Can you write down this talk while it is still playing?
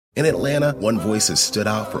In Atlanta, one voice has stood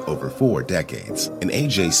out for over 4 decades. An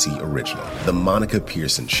AJC original, The Monica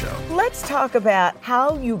Pearson Show. Let's talk about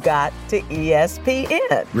how you got to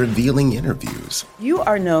ESPN. Revealing interviews. You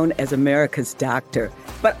are known as America's doctor,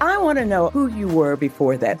 but I want to know who you were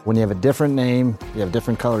before that. When you have a different name, you have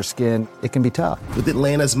different color skin, it can be tough. With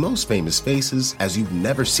Atlanta's most famous faces as you've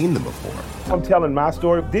never seen them before. I'm telling my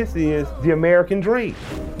story. This is the American dream.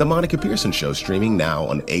 The Monica Pearson Show, streaming now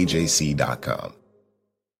on AJC.com.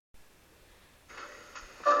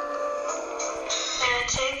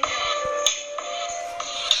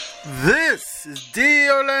 This is D.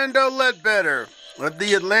 Orlando Ledbetter of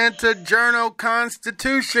the Atlanta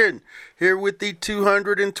Journal-Constitution, here with the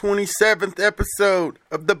 227th episode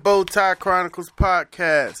of the Bowtie Chronicles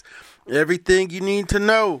podcast. Everything you need to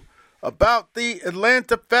know about the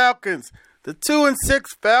Atlanta Falcons. The 2-6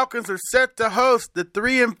 Falcons are set to host the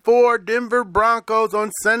 3-4 Denver Broncos on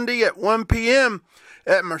Sunday at 1 p.m.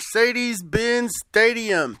 at Mercedes-Benz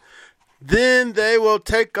Stadium. Then they will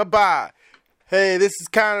take a bye. Hey, this is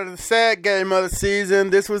kind of the sad game of the season.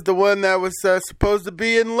 This was the one that was supposed to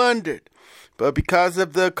be in London. But because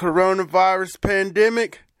of the coronavirus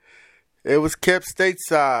pandemic, it was kept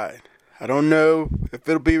stateside. I don't know if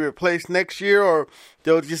it'll be replaced next year or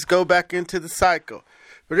they'll just go back into the cycle.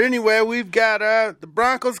 But anyway, we've got the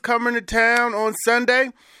Broncos coming to town on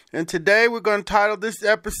Sunday. And today we're going to title this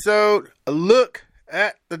episode, A Look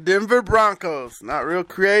at the Denver Broncos. Not real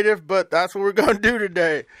creative, but that's what we're going to do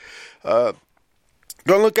today.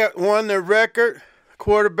 Gonna look at their record,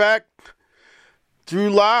 quarterback, Drew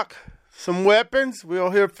Lock, some weapons. We'll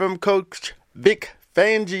hear from Coach Vic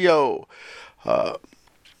Fangio.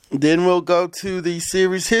 Then we'll go to the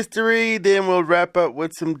series history. Then we'll wrap up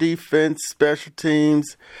with some defense, special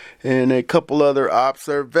teams, and a couple other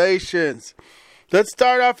observations. Let's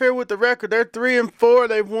start off here with the record. They're 3-4.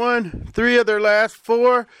 They've won 3 of their last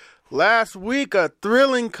 4. Last week, a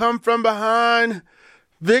thrilling come-from-behind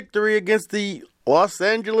victory against the Los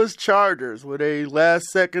Angeles Chargers with a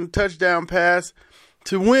last-second touchdown pass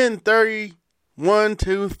to win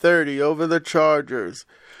 31-30 over the Chargers.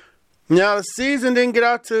 Now, the season didn't get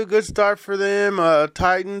out to a good start for them.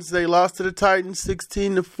 Titans, they lost to the Titans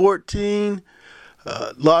 16-14.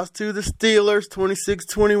 Lost to the Steelers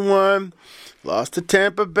 26-21. Lost to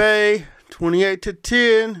Tampa Bay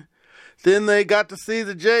 28-10. Then they got to see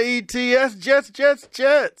the Jets,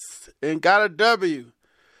 and got a W.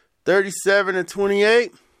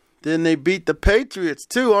 37-28. Then they beat the Patriots,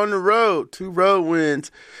 too, on the road. 2 road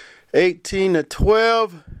wins,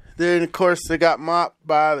 18-12. Then, of course, they got mopped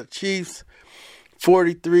by the Chiefs,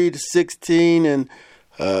 43-16. And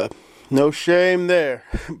no shame there.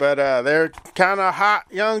 But they're kind of a hot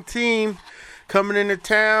young team coming into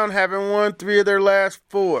town, having won 3 of their last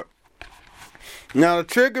 4. Now, the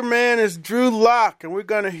trigger man is Drew Lock, and we're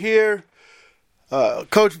going to hear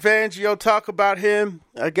Coach Fangio talk about him.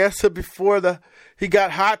 I guess before he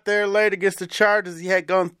got hot there late against the Chargers, he had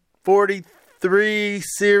gone 43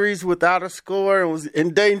 series without a score and was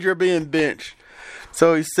in danger of being benched.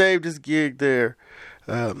 So he saved his gig there.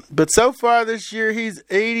 But so far this year, he's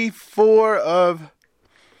 84 of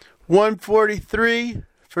 143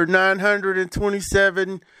 for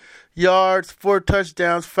 927 yards, 4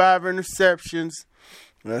 touchdowns, 5 interceptions.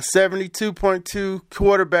 72.2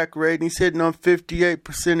 quarterback rating. He's hitting on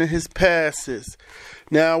 58% of his passes.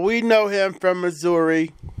 Now, we know him from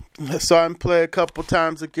Missouri. I saw him play a couple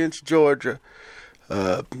times against Georgia.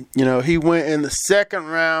 He went in the second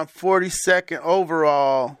round, 42nd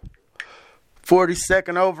overall.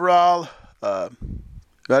 I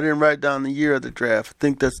didn't write down the year of the draft. I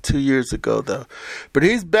think that's 2 years ago, though. But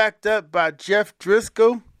he's backed up by Jeff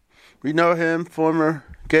Driscoll. We know him, former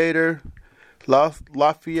Gator.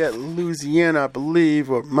 Lafayette, Louisiana, I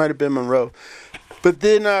believe, or it might have been Monroe. But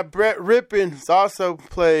then Brett Rippon's also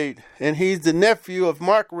played, and he's the nephew of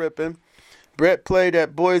Mark Rippon. Brett played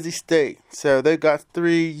at Boise State, so they got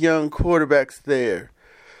 3 young quarterbacks there.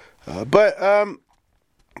 But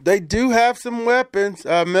they do have some weapons.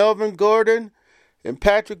 Melvin Gordon and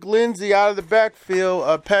Patrick Lindsey out of the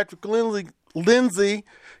backfield. Patrick Lindsey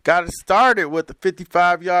got it started with a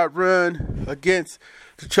 55-yard run against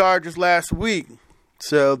the Chargers last week.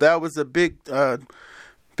 So that was a big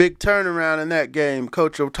turnaround in that game.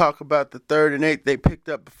 Coach will talk about the 3rd and 8 they picked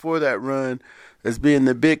up before that run as being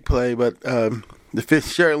the big play. But the 5th,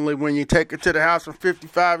 certainly when you take it to the house from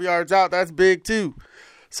 55 yards out, that's big too.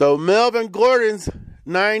 So Melvin Gordon's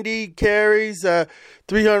 90 carries,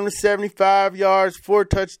 375 yards, 4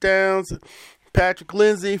 touchdowns. Patrick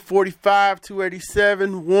Lindsey, 45,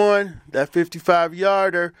 287, 1, that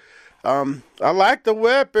 55-yarder. I like the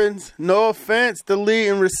weapons. No offense, the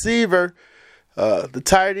leading receiver. The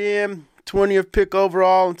tight end, 20th pick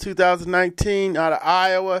overall in 2019 out of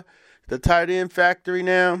Iowa. The tight end factory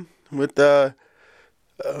now with,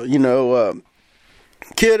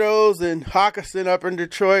 Kiddos and Hawkinson up in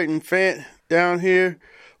Detroit and Fant down here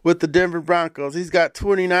with the Denver Broncos. He's got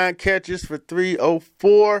 29 catches for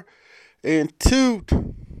 304 and 2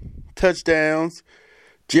 touchdowns.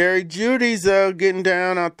 Jerry Judy's getting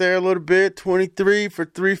down out there a little bit, 23 for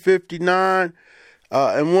 359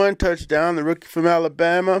 and 1 touchdown, the rookie from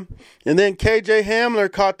Alabama. And then KJ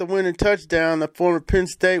Hamler caught the winning touchdown, the former Penn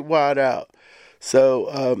State wideout.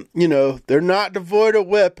 So, they're not devoid of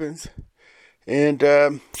weapons. And,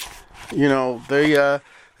 they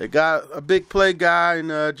got a big play guy in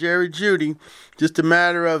Jerry Jeudy. Just a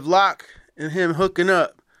matter of Locke and him hooking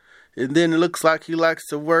up. And then it looks like he likes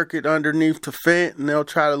to work it underneath to Fant, and they'll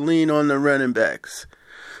try to lean on the running backs.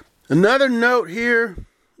 Another note here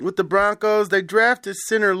with the Broncos, they drafted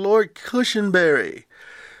center Lloyd Cushenberry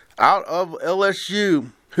out of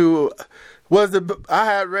LSU, who I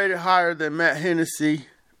had rated higher than Matt Hennessy,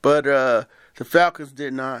 but the Falcons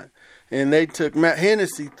did not. And they took Matt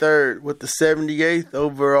Hennessy third with the 78th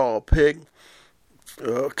overall pick.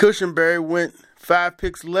 Cushenberry went 5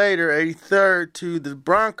 picks later, 83rd, to the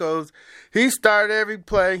Broncos. He started every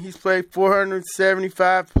play. He's played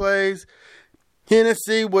 475 plays.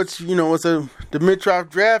 Hennessy, which, was the Dimitrov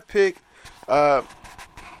draft pick,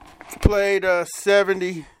 played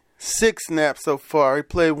 76 snaps so far. He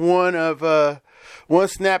played one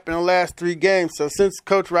snap in the last 3 games. So since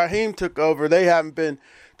Coach Raheem took over, they haven't been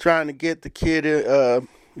trying to get the kid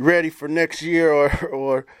ready for next year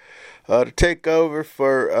or to take over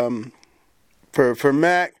for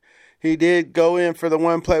Mac. He did go in for the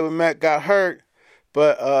one play when Mac got hurt,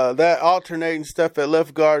 but that alternating stuff at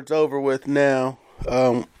left guard's over with now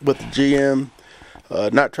with the GM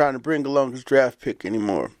not trying to bring along his draft pick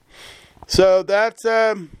anymore. So that's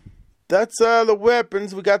the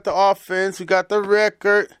weapons. We got the offense. We got the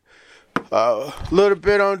record. A little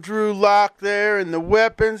bit on Drew Lock there and the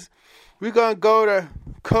weapons. We're going to go to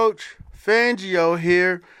Coach Fangio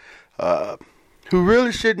here, who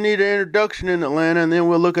really should need an introduction in Atlanta, and then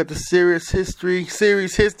we'll look at the series history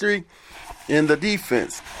and the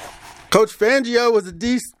defense. Coach Fangio was a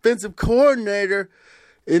defensive coordinator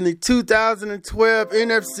in the 2012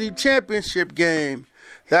 NFC Championship game.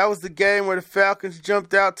 That was the game where the Falcons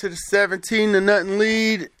jumped out to the 17-0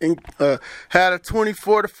 lead and had a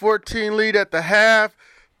 24-14 lead at the half.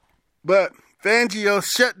 But Fangio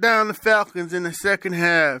shut down the Falcons in the second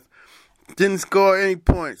half. Didn't score any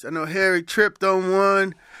points. I know Harry tripped on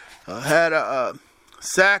one, had a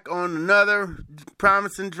sack on another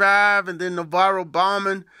promising drive, and then Navarro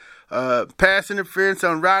Bauman pass interference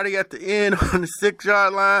on Roddy at the end on the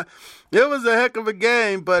 6-yard line. It was a heck of a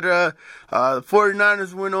game, but the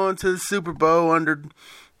 49ers went on to the Super Bowl under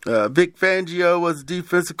Vic Fangio was the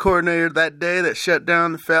defensive coordinator that day that shut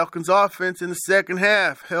down the Falcons' offense in the second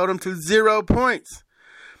half, held them to 0 points,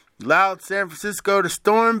 allowed San Francisco to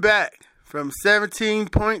storm back from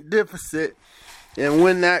 17-point deficit and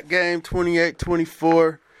win that game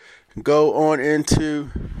 28-24, go on into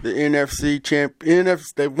the NFC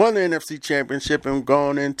They won the NFC Championship and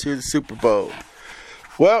gone into the Super Bowl.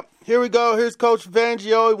 Well, here we go. Here's Coach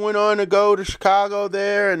Fangio. He went on to go to Chicago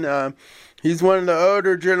there, and he's one of the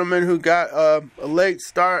older gentlemen who got a late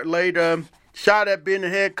shot at being the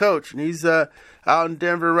head coach. And he's out in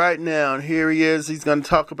Denver right now. And here he is. He's going to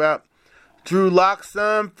talk about Drew Lock's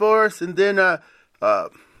son for us. And then they're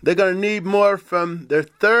going to need more from their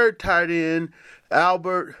third tight end,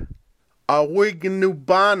 Albert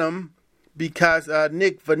Awigunubanam, because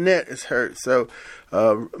Nick Vanette is hurt. So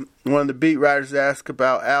one of the beat writers asked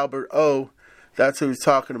about Albert O. That's who he's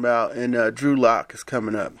talking about. And Drew Lock is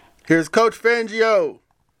coming up. Here's Coach Fangio.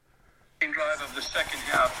 Drive of the second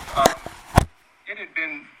half. It had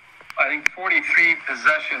been, I think, 43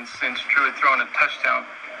 possessions since Drew had thrown a touchdown.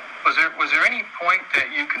 Was there any point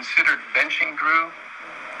that you considered benching Drew?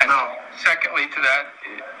 And no. Secondly to that,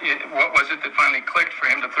 what was it that finally clicked for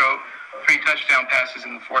him to throw 3 touchdown passes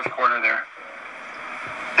in the fourth quarter there?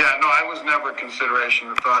 Yeah, no, I was never a consideration.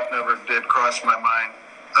 The thought never did cross my mind.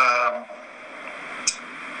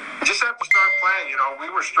 You just have to start playing. We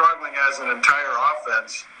were struggling as an entire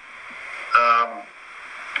offense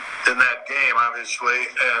in that game, obviously.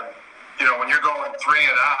 And, when you're going 3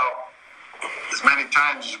 and out, as many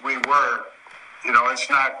times as we were, it's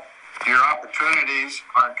not, your opportunities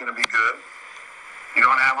aren't going to be good. You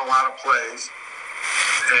don't have a lot of plays,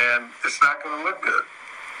 and it's not going to look good.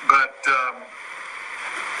 But,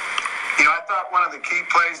 I thought one of the key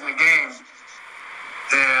plays in the game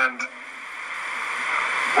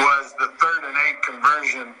was the 3rd and 8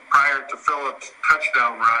 conversion prior to Phillips'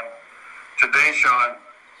 touchdown run to Deshaun.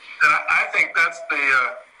 And I think that's the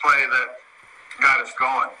play that got us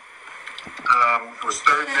going. It was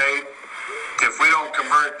 3rd and 8. If we don't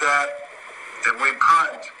convert that and we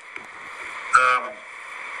punt,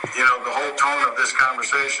 the whole tone of this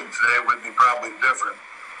conversation today would be probably different.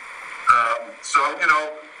 So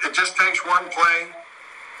it just takes one play.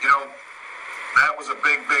 That was a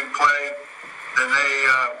big, big play. Then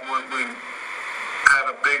we had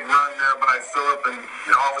a big run there by Phillip, and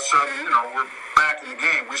all of a sudden, we're back in the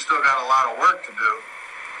game. We still got a lot of work to do,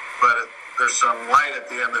 but there's some light at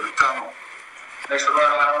the end of the tunnel. Next to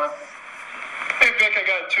Ryan. Hey, Vic, I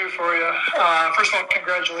got 2 for you. First of all,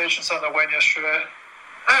 congratulations on the win yesterday.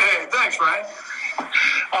 Hey, thanks, Ryan.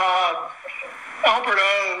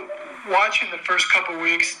 Alberto, watching the first couple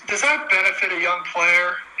weeks, does that benefit a young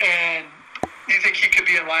player? And do you think he could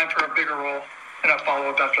be in line for a bigger role? And a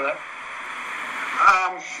follow-up after that.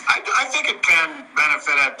 I think it can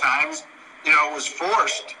benefit at times. It was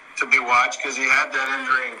forced to be watched because he had that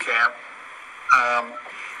injury in camp.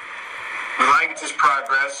 We liked his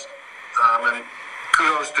progress, and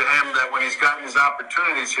kudos to him that when he's gotten his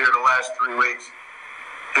opportunities here the last 3 weeks,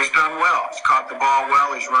 he's done well. He's caught the ball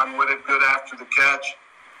well. He's run with it good after the catch.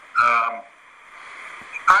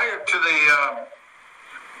 Prior to the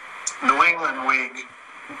New England week,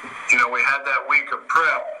 we had that week of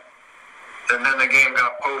prep, and then the game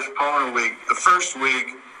got postponed a week. The first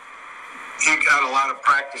week, he got a lot of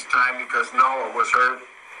practice time because Noah was hurt.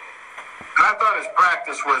 And I thought his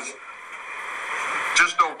practice was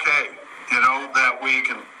just okay, that week.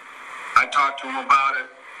 And I talked to him about it,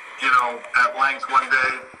 at length one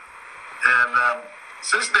day. And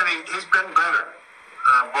since then, he's been better,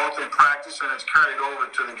 both in practice and it's carried over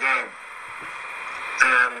to the game.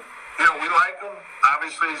 And, we like him.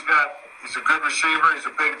 Obviously, he's a good receiver. He's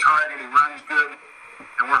a big target. He runs good.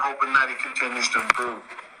 And we're hoping that he continues to improve.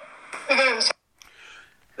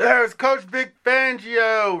 There's Coach Vic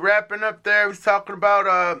Fangio wrapping up there. He's talking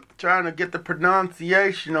about trying to get the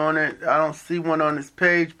pronunciation on it. I don't see one on his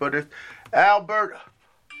page, but it's Albert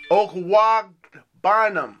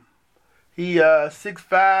Okwuegbunam. He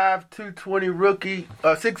 6'5", 220 rookie,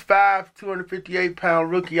 6'5",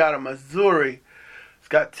 258-pound rookie out of Missouri. He's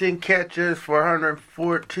got 10 catches for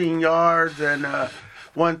 114 yards and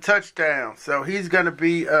 1 touchdown. So he's gonna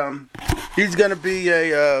be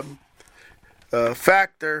a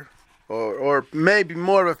factor, or maybe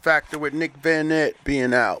more of a factor with Nick Van Nett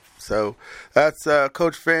being out. So that's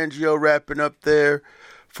Coach Fangio wrapping up there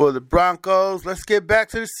for the Broncos. Let's get back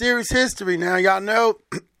to the series history now. Y'all know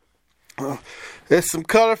there's some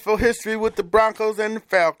colorful history with the Broncos and the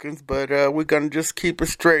Falcons, but we're going to just keep it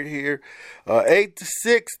straight here.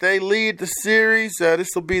 8-6, they lead the series. This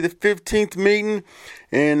will be the 15th meeting,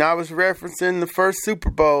 and I was referencing the first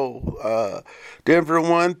Super Bowl. Denver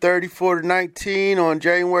won 34-19 on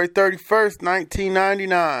January 31st,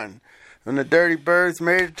 1999, and the Dirty Birds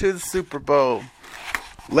made it to the Super Bowl.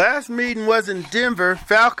 Last meeting was in Denver.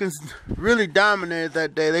 Falcons really dominated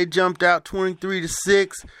that day. They jumped out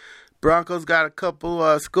 23-6. Broncos got a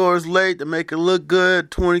couple scores late to make it look good,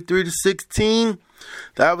 23-16.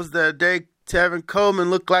 That was the day Tevin Coleman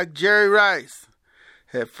looked like Jerry Rice.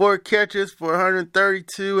 Had 4 catches for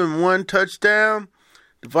 132 and 1 touchdown.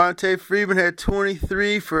 Devontae Freeman had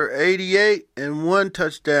 23 for 88 and 1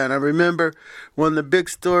 touchdown. I remember one of the big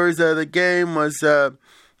stories of the game was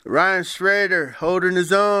Ryan Schrader holding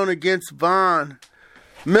his own against Von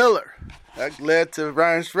Miller. That led to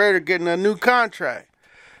Ryan Schrader getting a new contract.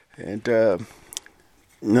 And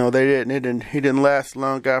no, they didn't. He didn't last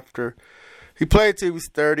long after he played till he was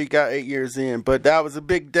 30. Got 8 years in, but that was a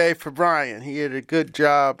big day for Brian. He did a good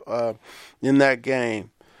job in that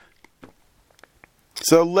game.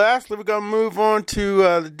 So lastly, we're gonna move on to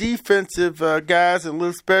the defensive guys and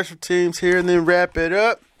little special teams here, and then wrap it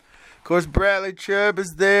up. Of course, Bradley Chubb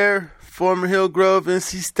is there, former Hillgrove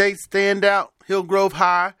NC State standout, Hillgrove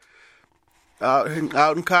High. Out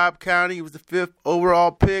in Cobb County. He was the 5th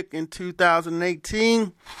overall pick in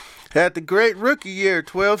 2018. Had the great rookie year,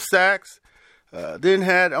 12 sacks.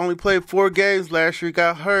 Only played 4 games last year,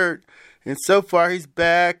 got hurt. And so far he's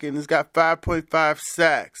back and has got 5.5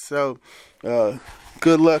 sacks. So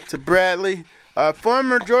good luck to Bradley.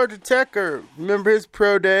 Former Georgia Techer, remember his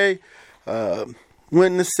pro day. Went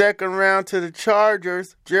in the second round to the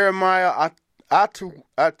Chargers. Jeremiah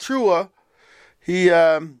Atrua. He...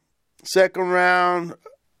 second round,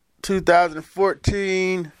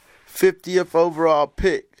 2014, 50th overall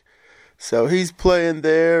pick. So he's playing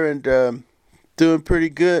there and doing pretty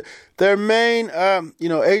good. Their main,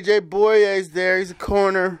 AJ Boye's there. He's a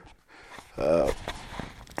corner.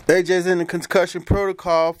 AJ's in the concussion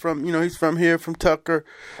protocol he's from here, from Tucker.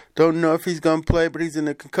 Don't know if he's going to play, but he's in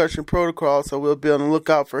the concussion protocol, so we'll be on the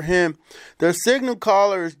lookout for him. Their signal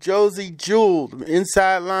caller is Josie Jewell, the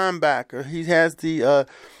inside linebacker. He has the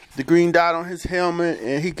green dot on his helmet,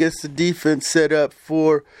 and he gets the defense set up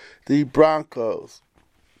for the Broncos.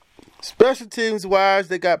 Special teams wise,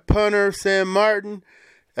 they got punter Sam Martin,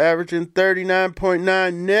 averaging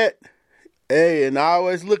 39.9 net. Hey, and I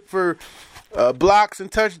always look for blocks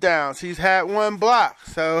and touchdowns. He's had one block,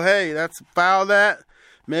 so hey, that's foul that.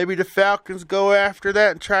 Maybe the Falcons go after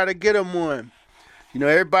that and try to get him one.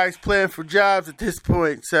 Everybody's playing for jobs at this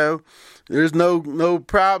point, so there's no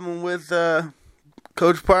problem with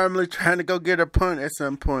Coach Parmalee trying to go get a punt at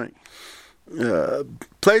some point.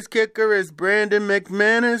 Place kicker is Brandon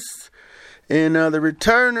McManus. And the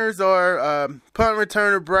returners are punt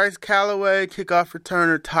returner Bryce Callaway, kickoff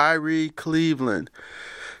returner Tyree Cleveland.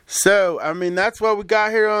 So, that's what we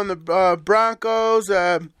got here on the Broncos.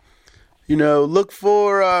 Look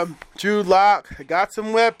for Drew Lock. They got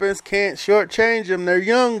some weapons. Can't shortchange them. They're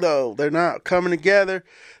young, though. They're not coming together.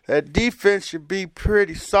 That defense should be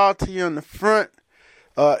pretty salty on the front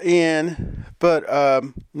end. But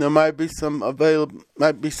there might be some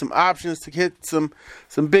options to get some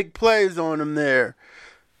big plays on them there.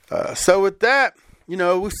 So with that,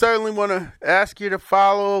 we certainly want to ask you to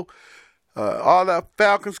follow all the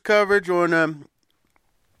Falcons coverage on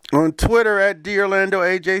Twitter at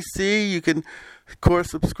DOrlandoAJC. You can, of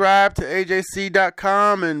course, subscribe to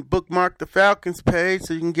AJC.com and bookmark the Falcons page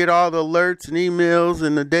so you can get all the alerts and emails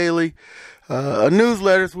and the daily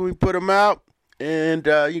newsletters when we put them out. And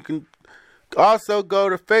you can also go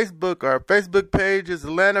to Facebook. Our Facebook page is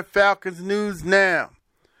Atlanta Falcons News Now.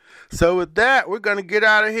 So with that, we're going to get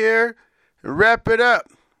out of here and wrap it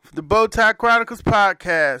up for the Bowtie Chronicles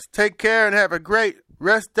podcast. Take care and have a great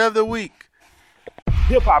rest of the week.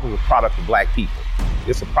 Hip-hop is a product of black people.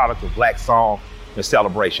 It's a product of black song and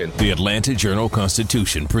celebration. The Atlanta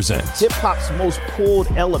Journal-Constitution presents hip-hop's most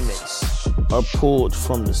pulled elements are pulled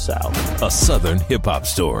from the South. A Southern hip-hop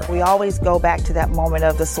story. We always go back to that moment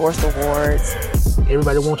of the Source Awards.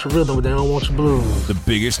 Everybody wants your rhythm, but they don't want your blues. The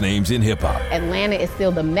biggest names in hip-hop. Atlanta is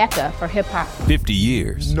still the mecca for hip-hop. 50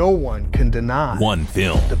 years. No one can deny one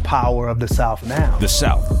film. The power of the South now. The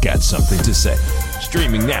South got something to say.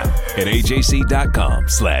 Streaming now at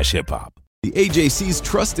ajc.com/hiphop. The AJC's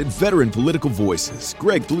trusted veteran political voices,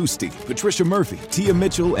 Greg Bluestein, Patricia Murphy, Tia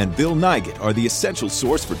Mitchell, and Bill Nigett, are the essential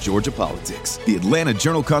source for Georgia politics. The Atlanta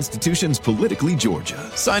Journal-Constitution's Politically Georgia.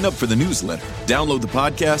 Sign up for the newsletter, download the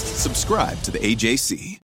podcast, subscribe to the AJC.